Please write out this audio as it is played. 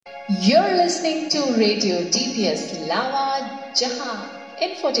You're listening to Radio DPS लावा, जहां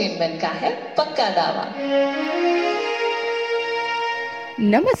infotainment का है पक्का दावा।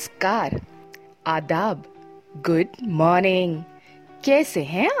 नमस्कार, आदाब, गुड मॉर्निंग। कैसे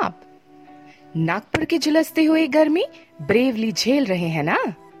हैं आप? नागपुर की झुलसती हुई गर्मी ब्रेवली झेल रहे हैं ना?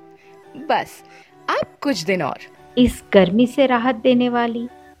 बस आप कुछ दिन और इस गर्मी से राहत देने वाली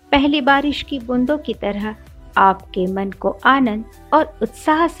पहली बारिश की बूंदों की तरह आपके मन को आनंद और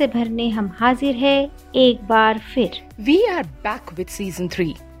उत्साह से भरने हम हाजिर हैं एक बार फिर। We are back with season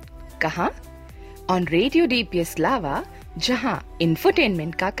 3। कहाँ? ऑन रेडियो डीपीएस लावा, जहाँ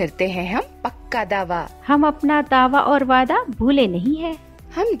इंफोटेनमेंट का करते हैं हम पक्का दावा। हम अपना दावा और वादा भूले नहीं है।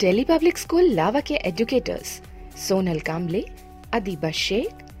 हम दिल्ली पब्लिक स्कूल लावा के एजुकेटर्स सोनल कामले, अदीबा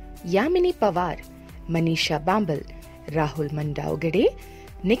शेख, यामिनी पवार, मनीषा बांबल, राहुल मंडावगड़े,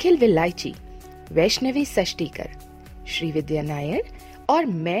 निखिल विलायची, वैष्णवी सष्टीकर, श्रीविद्या नायर और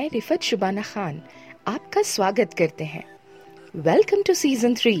मैं रिफत शुबाना खान आपका स्वागत करते हैं। Welcome to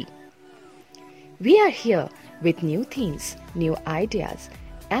season 3। We are here with new themes, new ideas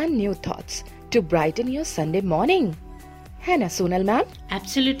and new thoughts to brighten your Sunday morning. है ना Sonal ma'am?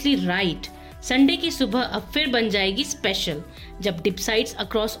 Absolutely right. Sunday की सुबह अब फिर बन जाएगी स्पेशल, जब DPSites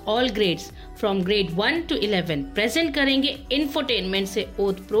across all grades from grade 1 to 11 present करेंगे इंफोटेनमेंट से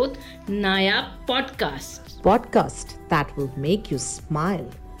ओतप्रोत नायाब podcast that will make you smile,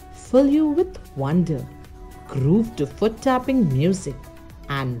 fill you with wonder, groove to foot tapping music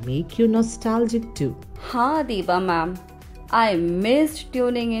and make you nostalgic too. हाँ Deeba ma'am, I missed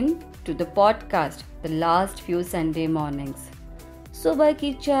tuning in to the podcast the last few Sunday mornings. सुबह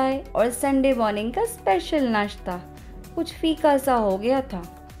की चाय और Sunday morning का special नाश्ता कुछ फीका सा हो गया था।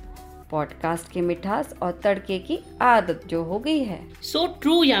 पॉडकास्ट की मिठास और तड़के की आदत जो हो गई है। So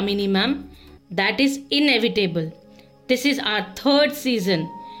true, Yamini ma'am. That is inevitable. This is our third season.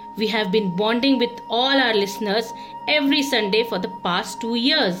 We have been bonding with all our listeners every Sunday for the past 2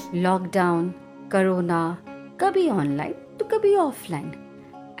 years. Lockdown, corona, कभी ऑनलाइन तो कभी offline,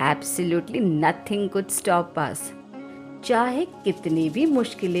 Absolutely nothing could stop us. चाहे कितनी भी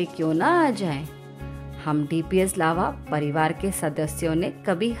मुश्किलें क्यों ना आ जाएं, हम डीपीएस लावा परिवार के सदस्यों ने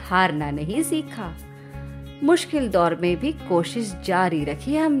कभी हारना नहीं सीखा। मुश्किल दौर में भी कोशिश जारी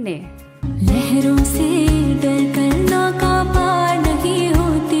रखी हमने। लहरों से डर कर नौका पार नहीं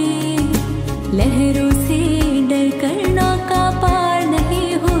होती, लहरों से डर कर नौका पार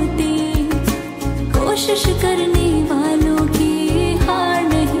नहीं होती, कोशिश करने वालों की हार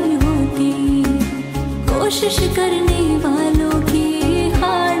नहीं होती, कोशिश करने वालों की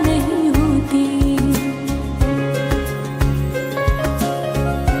हार नहीं होती।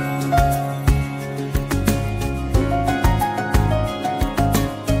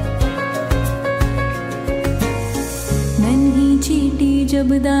 नन्ही चींटी जब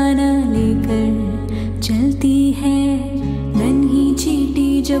दाना लेकर चलती है, नन्ही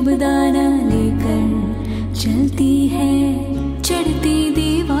चींटी जब दाना लेकर चलती है, चढ़ती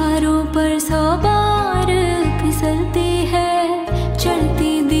दीवारों पर 100 बार फिसलती है,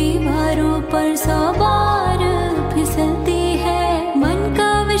 चढ़ती दीवारों पर 100 बार फिसलती है। मन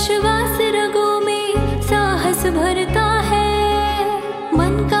का विश्वास रगों में साहस भरता है,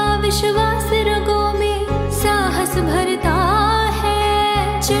 मन का विश्वास रगों में साहस भरता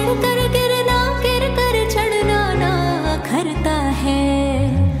है, चढ़कर गिरना गिर कर चढ़ना ना खरता है।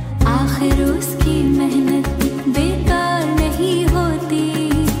 आखिर उसकी मेहनत बेकार नहीं होती,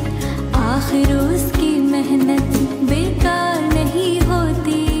 आखिर उसकी मेहनत बेकार नहीं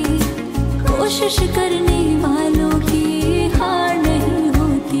होती, कोशिश करने वालों की हार नहीं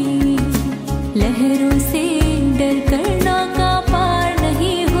होती, लहरों से डर कर नौका पार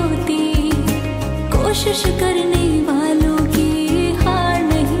नहीं होती, कोशिश करने वालों की हार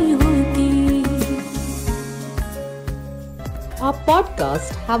नहीं होती। Our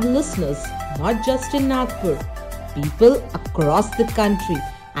podcast have listeners not just in Nagpur, people across the country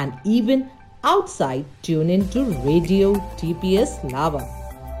and even outside tune into Radio DPS लावा।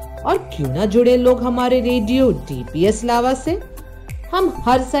 और क्यों ना जुड़े लोग हमारे रेडियो डीपीएस लावा से? हम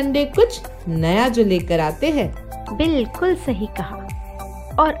हर संडे कुछ नया जो लेकर आते हैं। बिल्कुल सही कहा।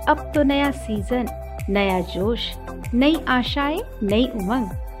 और अब तो नया सीजन, नया जोश, नई आशाएं, नई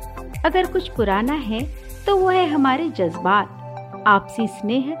उमंग। अगर कुछ पुराना है तो वो है हमारे जज्बात, आपसी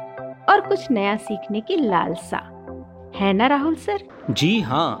स्नेह और कुछ नया सीखने की लालसा। है ना राहुल सर? जी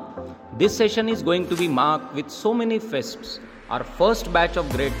हाँ, this session is going to be marked with so many fests. Our first batch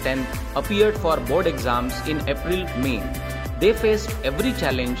of grade 10 appeared for board exams in April-May. They faced every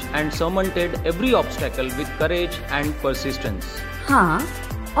challenge and surmounted every obstacle with courage and persistence. हाँ,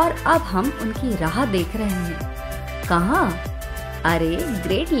 और अब हम उनकी राह देख रहे हैं। कहाँ? अरे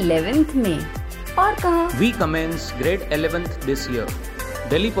ग्रेड 11th में, और कहाँ? We commence grade 11th this year.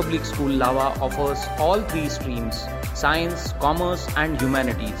 Delhi Public School Lava offers all three streams, science, commerce and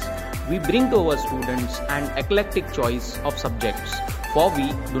humanities. We bring to our students an eclectic choice of subjects, for we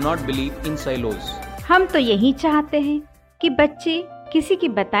do not believe in silos. हम तो यही चाहते हैं कि बच्चे किसी की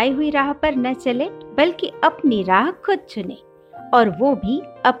बताई हुई राह पर न चले, बल्कि अपनी राह खुद चुने, और वो भी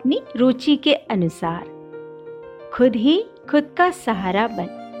अपनी रुचि के अनुसार। खुद ही खुद का सहारा बन,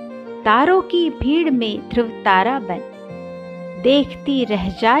 तारों की भीड़ में ध्रुव तारा बन, देखती रह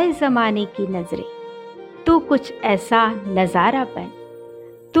जाए जमाने की नजरें, तू कुछ ऐसा नजारा बन,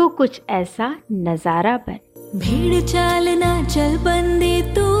 तू कुछ ऐसा नजारा बन। भीड़ चालना चल बंदे,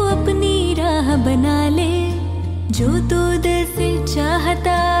 तू अपनी राह बना ले, जो तू दिल से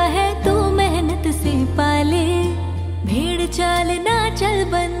चाहता है तू मेहनत से पाले। भीड़ चालना चल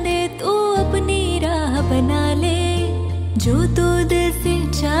बंदे, तू अपनी राह बना ले, जो तू दिल से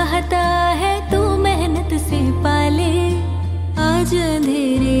चाहता है तू मेहनत से पाले। आज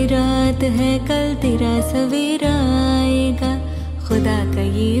अंधेरी रात है, कल तेरा सवेरा आएगा, खुदा का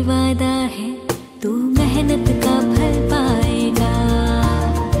ये वादा है, तू मेहनत का फल पाएगा,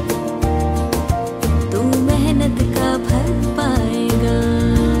 तू मेहनत का फल पाएगा,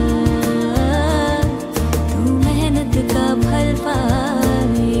 तू मेहनत का फल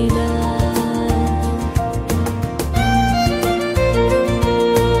पाएगा।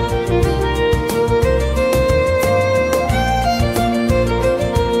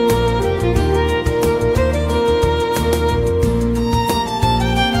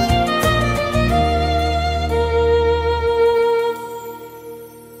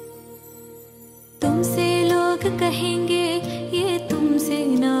 तुमसे लोग कहेंगे ये तुमसे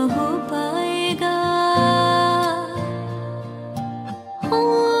ना हो पाएगा, हो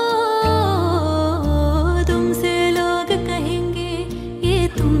तुमसे लोग कहेंगे ये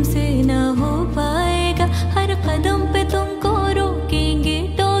तुमसे ना हो पाएगा। हर कदम पे तुमको रोकेंगे,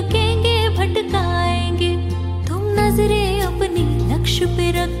 टोकेंगे, भटकाएंगे। तुम नजरें अपनी लक्ष्य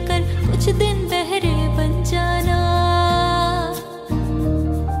पे रखकर कुछ दिन बहरे बन जाना,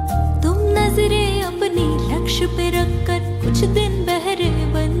 नजरें अपनी लक्ष्य पे रखकर कुछ दिन बहरे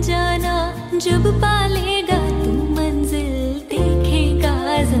बन जाना। जब पालेगा तू मंजिल, देखेगा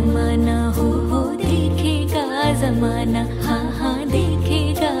जमाना, हो देखेगा जमाना, हाँ हाँ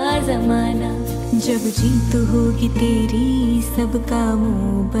देखेगा जमाना। जब जीत होगी तेरी सबका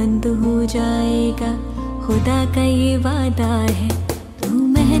मुंह बंद हो जाएगा, खुदा का ये वादा है, तू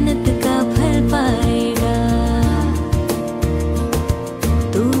मेहनत का फल पाएगा,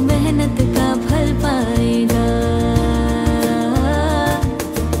 तू मेहनत का फल पाएगा,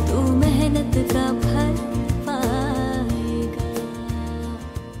 तू मेहनत का फल पाएगा।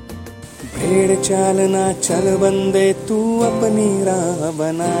 भीड़ चालना चल बंदे, तू अपनी राह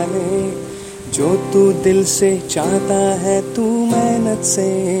बना ले, जो तू दिल से चाहता है तू मेहनत से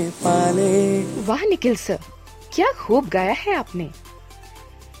पाले। वाह निखिल सर, क्या खूब गाया है आपने।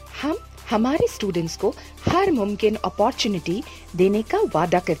 हम हमारे स्टूडेंट्स को हर मुमकिन अपॉर्चुनिटी देने का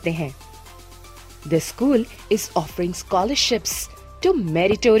वादा करते हैं। This school is offering scholarships to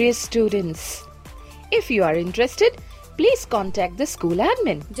meritorious students. If you are interested, please contact the school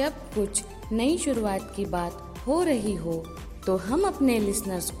admin. जब कुछ नई शुरुआत की बात हो रही हो तो हम अपने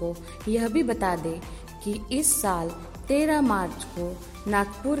लिसनर्स को यह भी बता दें कि इस साल 13 मार्च को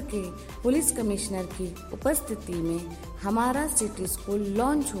नागपुर के पुलिस कमिश्नर की उपस्थिति में हमारा सिटी स्कूल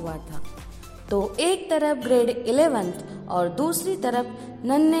लॉन्च हुआ था। तो एक तरफ ग्रेड 11th और दूसरी तरफ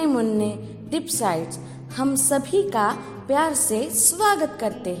नन्हे मुन्ने डिपसाइड्स हम सभी का प्यार से स्वागत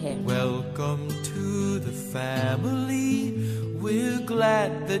करते हैं। Welcome to the family. We're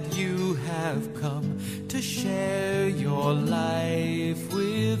glad that you have come to share your life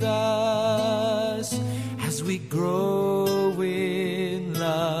with us as we grow in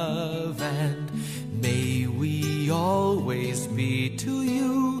love, and may we always be to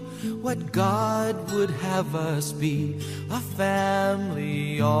you what God would have us be, a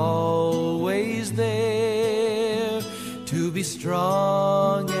family always there to be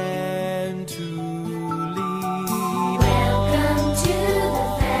strong and to lean Welcome on. to the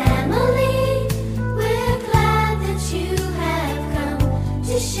family. We're glad that you have come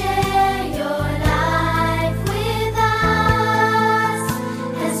to share your life with us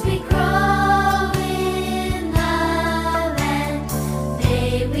as we grow in love, and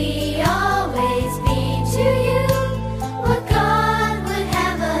may we always be to you what God would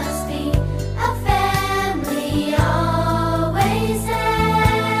have us be, a family always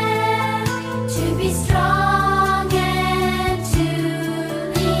there to be strong and to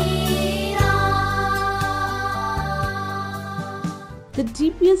lean on.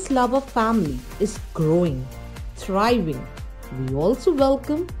 DPS Lava family is growing, thriving. We also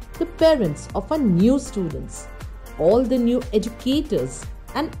welcome the parents of our new students, all the new educators,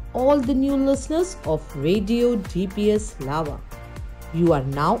 and all the new listeners of Radio DPS Lava. You are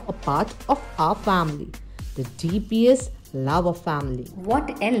now a part of our family, the DPS Lava family.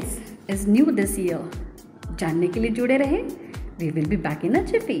 What else is new this year? जानने के लिए जुड़े रहे. We will be back in a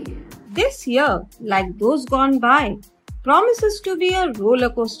jiffy. This year, like those gone by, promises to be a roller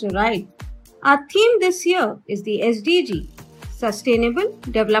coaster ride. Our theme this year is the SDG, Sustainable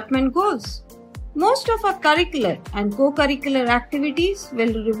Development Goals. Most of our curricular and co-curricular activities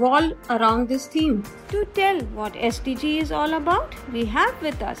will revolve around this theme. To tell what SDG is all about, we have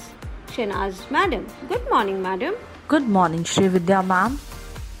with us Shanaz Madam. Good morning, Madam. Good morning, Shri Vidya ma'am.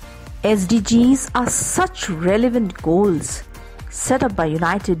 SDGs are such relevant goals set up by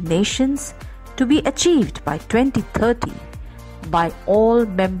United Nations to be achieved by 2030 by all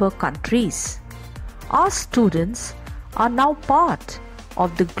member countries. Our students are now part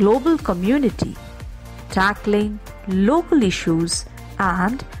of the global community, tackling local issues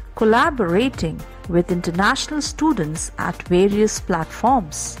and collaborating with international students at various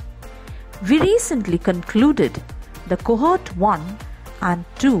platforms. We recently concluded the cohort 1 and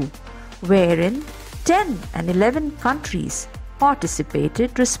 2, wherein 10 and 11 countries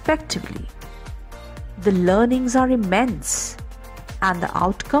participated respectively. The learnings are immense, and the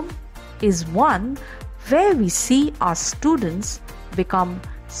outcome is one where we see our students become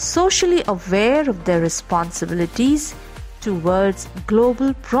socially aware of their responsibilities towards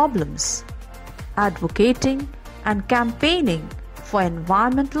global problems, advocating and campaigning for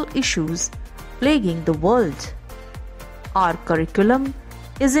environmental issues plaguing the world. Our curriculum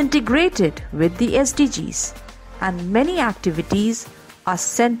is integrated with the SDGs, and many activities are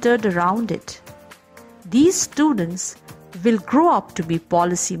centered around it. These students will grow up to be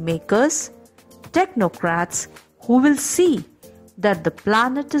policy makers, technocrats who will see that the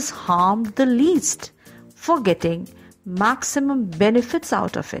planet is harmed the least for getting maximum benefits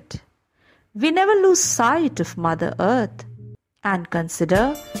out of it. We never lose sight of Mother Earth and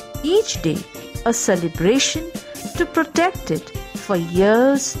consider each day a celebration to protect it for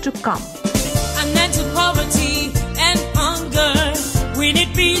years to come. An end to poverty and hunger. We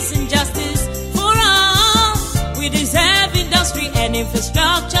need peace and justice for all. We deserve industry and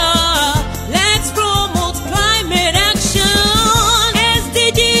infrastructure. Let's promote climate action.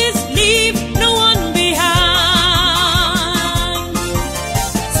 SDGs leave no one behind.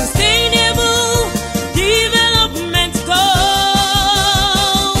 Sustainable development goals.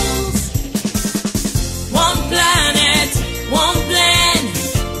 One planet, one plan.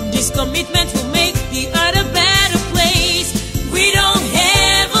 This commitment will make the earth a better place. We don't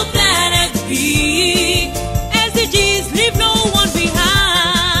have a planet B. SDGs leave no one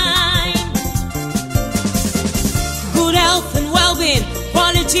behind. Good health and well-being,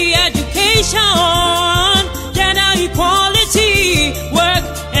 quality education, gender equality, work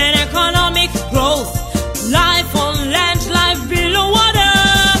and economic growth, life on land, life below water.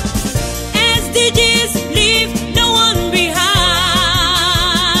 SDGs leave no one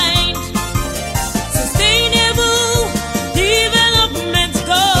behind. Sustainable development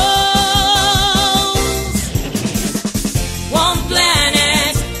goals. One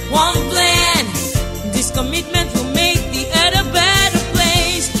planet, one plan. This commitment will make the earth a better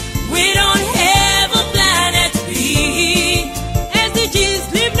place. We don't have a planet B.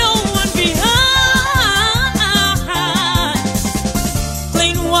 SDGs leave no one behind.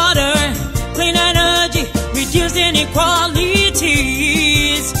 Clean water, clean energy, reduce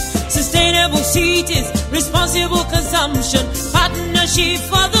inequalities. Sustainable cities, responsible consumption, partnership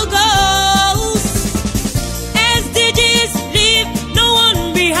for the goals. SDGs leave no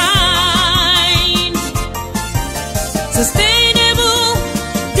one behind. Sustainable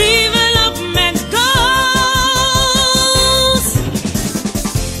development goals.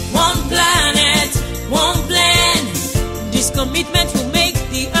 One planet, one plan. This commitment will make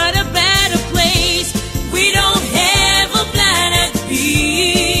the earth a better place. We don't have a planet B.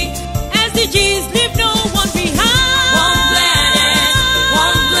 SDGs leave no one behind. One planet,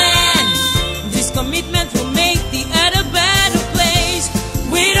 one plan. This commitment will make the earth a better place.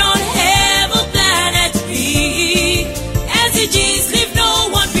 We don't have a planet B. SDGs leave no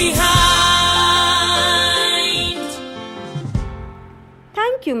one behind.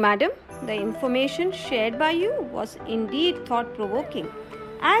 Thank you, Madam. The information shared by you was indeed thought-provoking.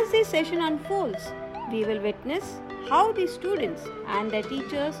 As this session unfolds, we will witness how the students and their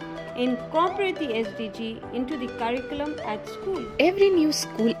teachers incorporate the SDG into the curriculum at school. Every new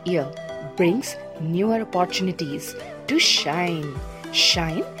school year brings newer opportunities to shine.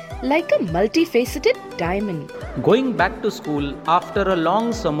 shine like a multifaceted diamond. Going back to school after a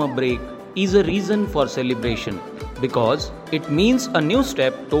long summer break is a reason for celebration because it means a new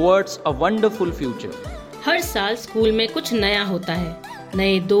step towards a wonderful future. हर साल school में कुछ नया होता है,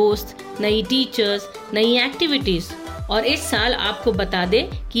 नए दोस्त, नई teachers, नई एक्टिविटीज, और इस साल आपको बता दे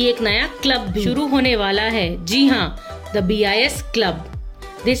कि एक नया क्लब भी शुरू होने वाला है। जी हाँ, the BIS club.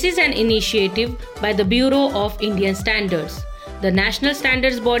 This is an initiative by the Bureau of Indian Standards, the national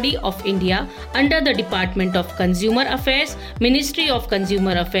standards body of India under the Department of Consumer Affairs, Ministry of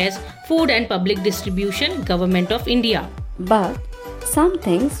Consumer Affairs, Food and Public Distribution, Government of India. But some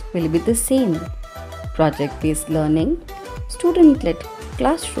things will be the same. Project-based learning, student-led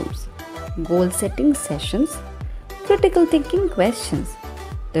classrooms, goal-setting sessions, critical thinking questions,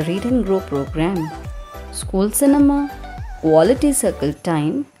 the Read and Grow program, school cinema, quality circle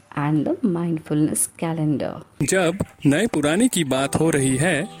time and the mindfulness calendar. जब नए पुराने की बात हो रही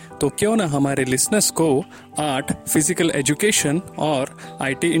है तो क्यों ना हमारे लिसनर्स को आर्ट, फिजिकल एजुकेशन और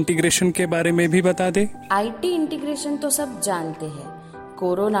IT इंटीग्रेशन के बारे में भी बता दे। IT इंटीग्रेशन तो सब जानते हैं।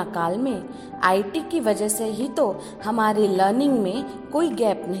 कोरोना काल में IT की वजह से ही तो हमारी लर्निंग में कोई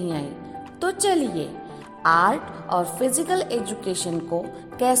गैप नहीं आई। तो चलिए आर्ट और फिजिकल एजुकेशन को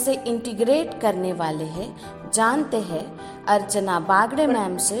कैसे इंटीग्रेट करने वाले हैं जानते हैं अर्चना बागड़े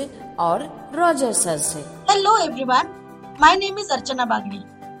मैम से और रॉजर सर से। Hello everyone, my name is Archana Bagri.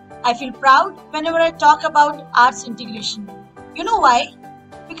 I feel proud whenever I talk about arts integration. You know why?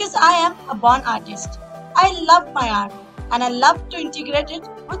 Because I am a born artist. I love my art and I love to integrate it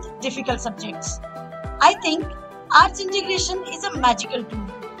with difficult subjects. I think arts integration is a magical tool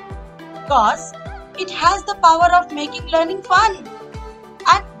because it has the power of making learning fun.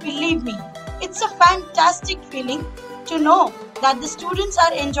 And believe me, it's a fantastic feeling to know that the students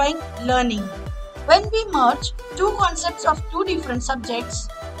are enjoying learning. When we merge two concepts of two different subjects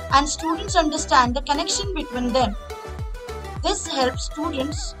and students understand the connection between them, this helps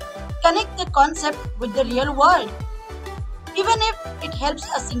students connect the concept with the real world. Even if it helps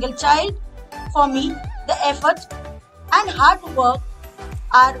a single child, for me, the effort and hard work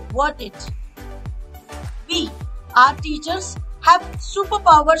are worth it. We, our teachers, have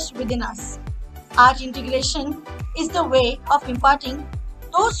superpowers within us. Art integration is the way of imparting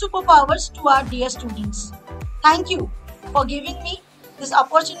those superpowers to our dear students. Thank you for giving me this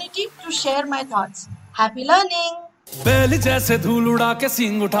opportunity to share my thoughts. Happy learning! बैल जैसे धूल उड़ा के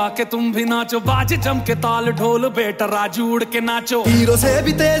सींग उठा के तुम भी नाचो, बाज जम के ताल ढोल बेटा राजू उड़ के नाचो, हीरो से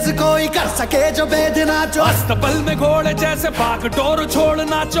भी तेज कोई कर सके जो बेद नाचो, अस्तबल में घोड़े जैसे भाग डोर छोड़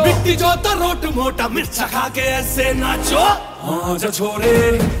नाचो, मिट्टी जो रोट मोटा मिर्चा खा के ऐसे नाचो, हाँ जा छोरे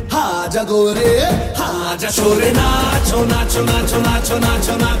हाँ जा गोरे हाँ जा छोरे, नाचो नाचो नाचो नाचो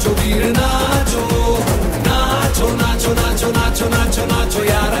नाचो नाचो वीर नाचो नाचो नाचो नाचो नाचो नाचो नाचो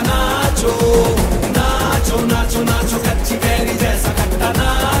यार नाचो नाचो नाचो नाचो कच्ची कैरी जैसा खट्टा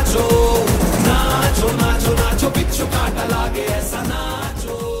नाचो नाचो नाचो नाचो बिच्छू काटा लागे ऐसा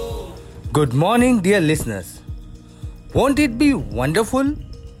नाचो। Good morning dear listeners. Won't it be wonderful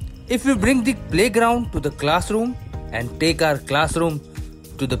if we bring the playground to the classroom and take our classroom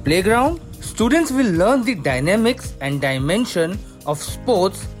to the playground? Students will learn the dynamics and dimension of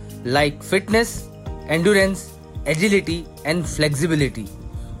sports like fitness, endurance, agility and flexibility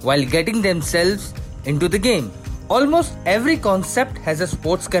while getting themselves into the game. Almost every concept has a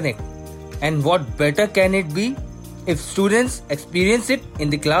sports connect, and what better can it be if students experience it in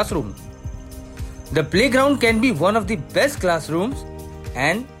the classroom? The playground can be one of the best classrooms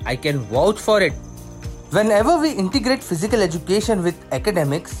and I can vouch for it. Whenever we integrate physical education with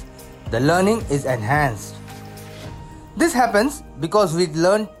academics, the learning is enhanced. This happens because we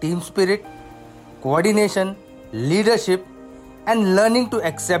learn team spirit, coordination, leadership, and learning to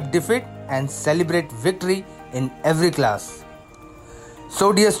accept defeat and celebrate victory in every class.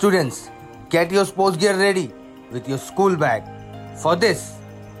 So dear students, get your sports gear ready with your school bag. For this,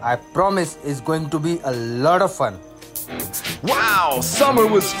 I promise is going to be a lot of fun. Wow, summer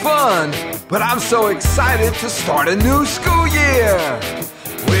was fun, but I'm so excited to start a new school year.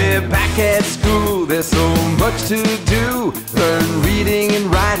 We're back at school, there's so much to do. Learn reading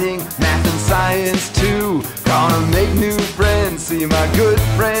and writing, math and science too. Gonna make new friends, see my good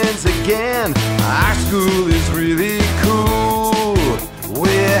friends again. Our school is really cool.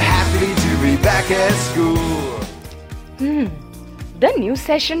 We're happy to be back at school. The new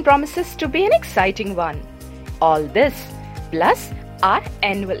session promises to be an exciting one. All this plus our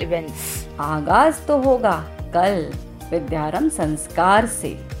annual events. आगाज तो होगा कल विद्यारंभ संस्कार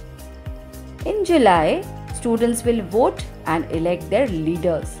से. In July, students will vote and elect their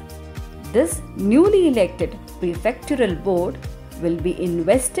leaders. This newly elected prefectural board will be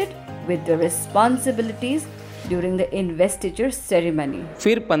invested with the responsibilities during the investiture ceremony.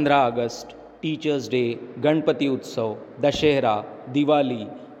 फिर 15 अगस्त, teachers day, Ganpati उत्सव, दशहरा, दिवाली,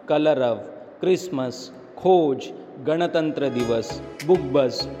 कलरव, Christmas, खोज, गणतंत्र दिवस, बुक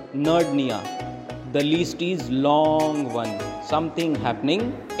बस, नर्डनिया. The list is long one. Something happening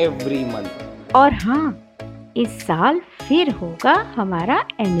every month. और हाँ, इस साल फिर होगा हमारा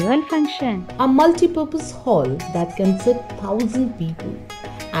annual function. A multi-purpose hall that can sit 1,000 people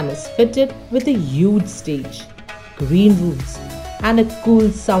and is fitted with a huge stage, green rooms, and a cool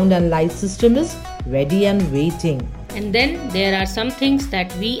sound and light system is ready and waiting. And then there are some things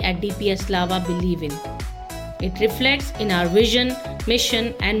that we at DPS Lava believe in. It reflects in our vision,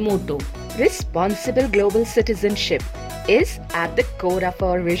 mission and motto. Responsible global citizenship is at the core of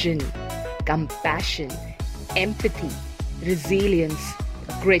our vision. Compassion, empathy, resilience,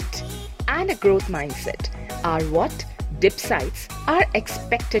 grit, and a growth mindset are what DIPSites are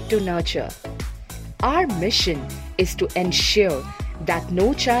expected to nurture. Our mission is to ensure that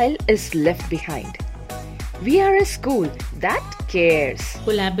no child is left behind. We are a school that cares.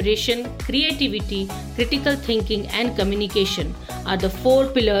 Collaboration, creativity, critical thinking and communication are the 4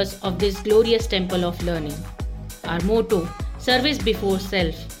 pillars of this glorious temple of learning. Our motto, service before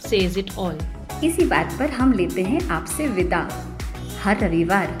self, says it all. इसी बात पर हम लेते हैं आपसे विदा. हर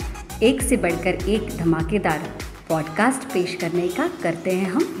रविवार एक से बढ़कर एक धमाकेदार पॉडकास्ट पेश करने का करते हैं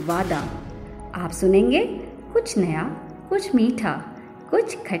हम वादा. आप सुनेंगे कुछ नया, कुछ मीठा,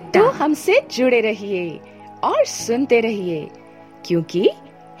 कुछ खट्टा. तो हमसे जुड़े रहिए और सुनते रहिए, क्योंकि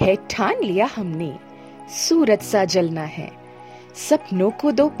है ठान लिया हमने, सूरज सा जलना है. सपनों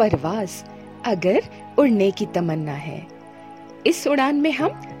को दो परवाज, अगर उड़ने की तमन्ना है. इस उड़ान में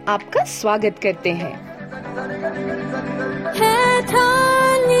हम आपका स्वागत करते हैं. है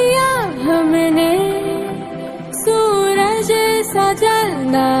ठान लिया हमने, सूरज सा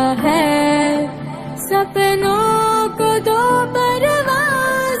जलना है. सपनों को दो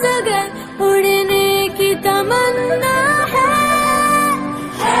परवाज, अगर उड़ने की तमन्ना है.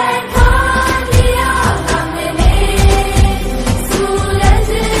 ठान लिया हमने, सूरज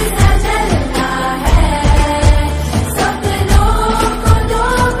सा जलना है. सपनों को दो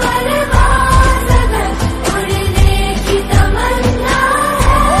परवाज, अगर उड़ने की तमन्ना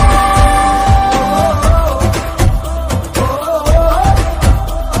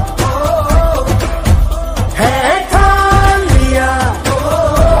है ठान लिया.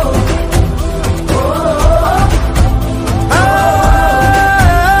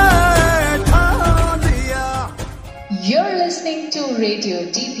 You're listening to Radio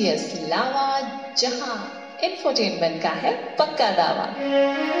DPS Lava, जहां इंफोटेनमेंट का है पक्का दावा.